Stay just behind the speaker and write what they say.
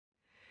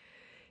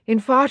In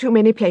far too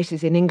many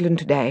places in England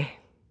today,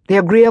 the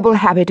agreeable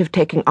habit of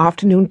taking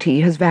afternoon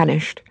tea has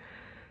vanished.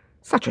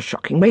 Such a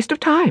shocking waste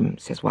of time,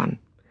 says one.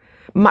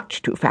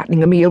 Much too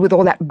fattening a meal with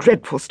all that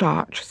dreadful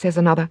starch, says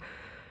another.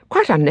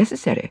 Quite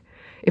unnecessary,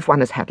 if one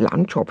has had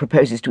lunch or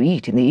proposes to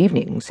eat in the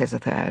evening, says a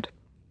third.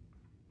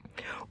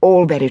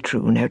 All very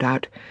true, no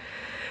doubt,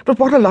 but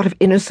what a lot of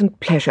innocent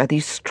pleasure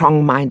these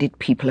strong-minded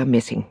people are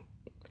missing.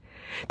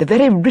 The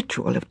very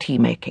ritual of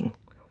tea-making,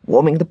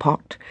 warming the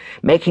pot,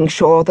 making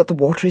sure that the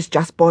water is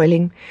just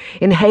boiling,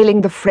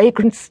 inhaling the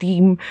fragrant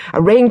steam,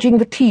 arranging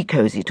the tea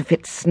cosy to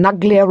fit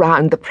snugly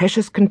around the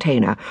precious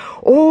container,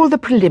 all the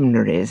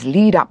preliminaries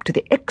lead up to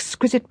the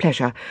exquisite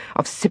pleasure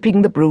of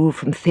sipping the brew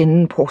from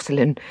thin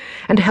porcelain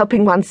and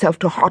helping oneself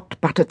to hot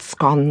buttered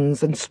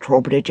scones and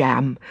strawberry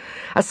jam,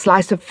 a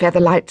slice of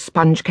featherlight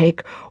sponge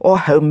cake or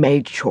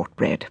homemade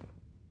shortbread.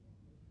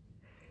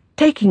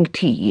 Taking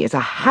tea is a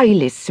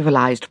highly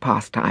civilized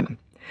pastime,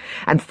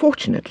 and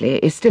fortunately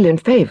is still in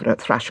favour at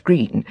Thrush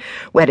Green,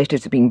 where it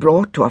has been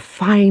brought to a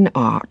fine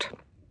art.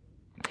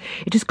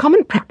 It is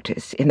common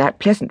practice in that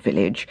pleasant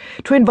village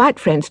to invite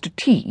friends to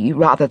tea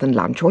rather than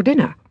lunch or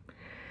dinner.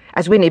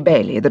 As Winnie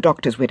Bailey, the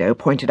doctor's widow,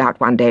 pointed out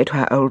one day to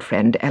her old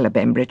friend Ella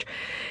Bembridge,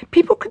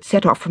 people could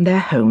set off from their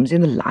homes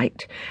in the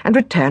light and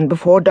return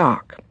before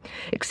dark,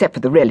 except for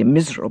the really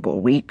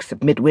miserable weeks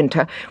of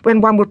midwinter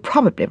when one would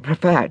probably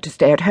prefer to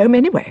stay at home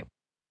anyway.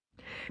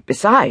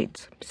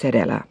 Besides, said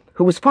Ella,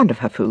 who was fond of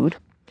her food,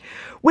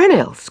 when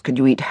else can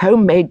you eat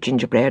homemade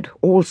gingerbread,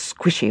 all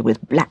squishy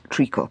with black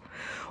treacle,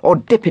 or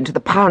dip into the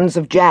pounds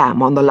of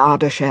jam on the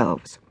larder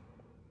shelves?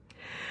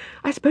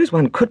 I suppose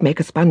one could make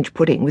a sponge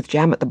pudding with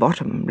jam at the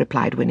bottom,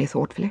 replied Winnie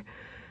thoughtfully,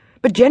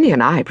 but Jenny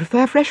and I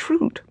prefer fresh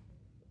fruit.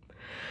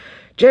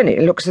 Jenny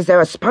looks as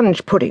though a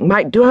sponge pudding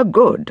might do her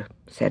good,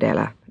 said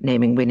Ella,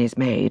 naming Winnie's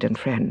maid and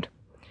friend.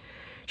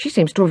 She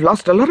seems to have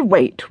lost a lot of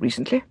weight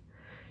recently.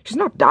 She's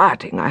not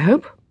dieting, I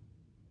hope.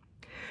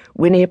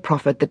 Winnie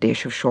proffered the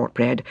dish of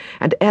shortbread,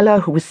 and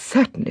Ella, who was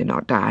certainly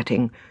not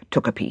dieting,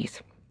 took a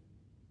piece.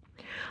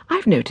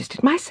 I've noticed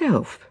it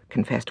myself,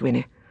 confessed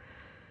Winnie.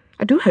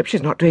 I do hope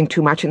she's not doing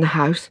too much in the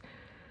house.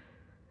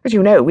 As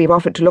you know, we've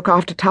offered to look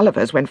after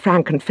Tulliver's when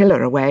Frank and Phil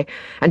are away,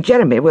 and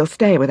Jeremy will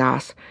stay with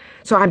us,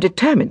 so I'm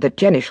determined that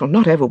Jenny shall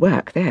not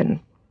overwork then.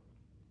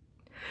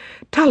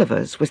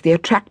 Tulliver's was the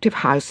attractive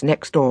house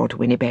next door to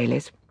Winnie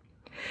Bailey's.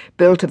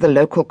 Built of the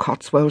local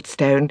Cotswold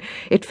stone,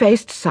 it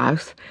faced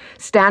south,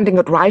 standing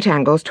at right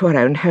angles to her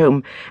own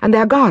home, and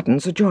their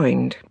gardens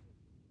adjoined.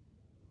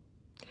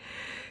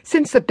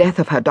 Since the death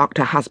of her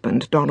doctor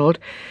husband, Donald,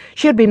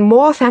 she had been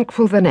more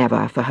thankful than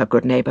ever for her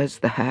good neighbours,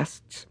 the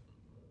Hursts.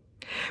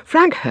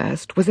 Frank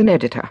Hurst was an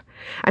editor,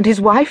 and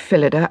his wife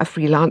Phillida a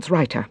freelance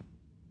writer.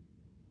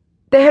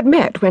 They had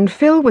met when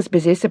Phil was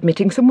busy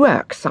submitting some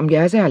work some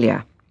years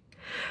earlier.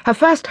 Her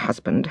first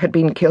husband had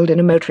been killed in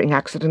a motoring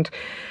accident,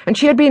 and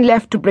she had been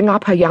left to bring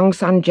up her young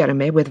son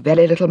Jeremy with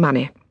very little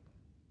money.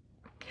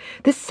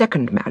 This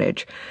second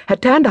marriage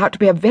had turned out to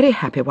be a very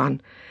happy one,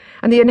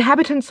 and the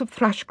inhabitants of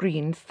Thrush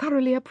Green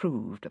thoroughly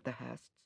approved of the Hursts.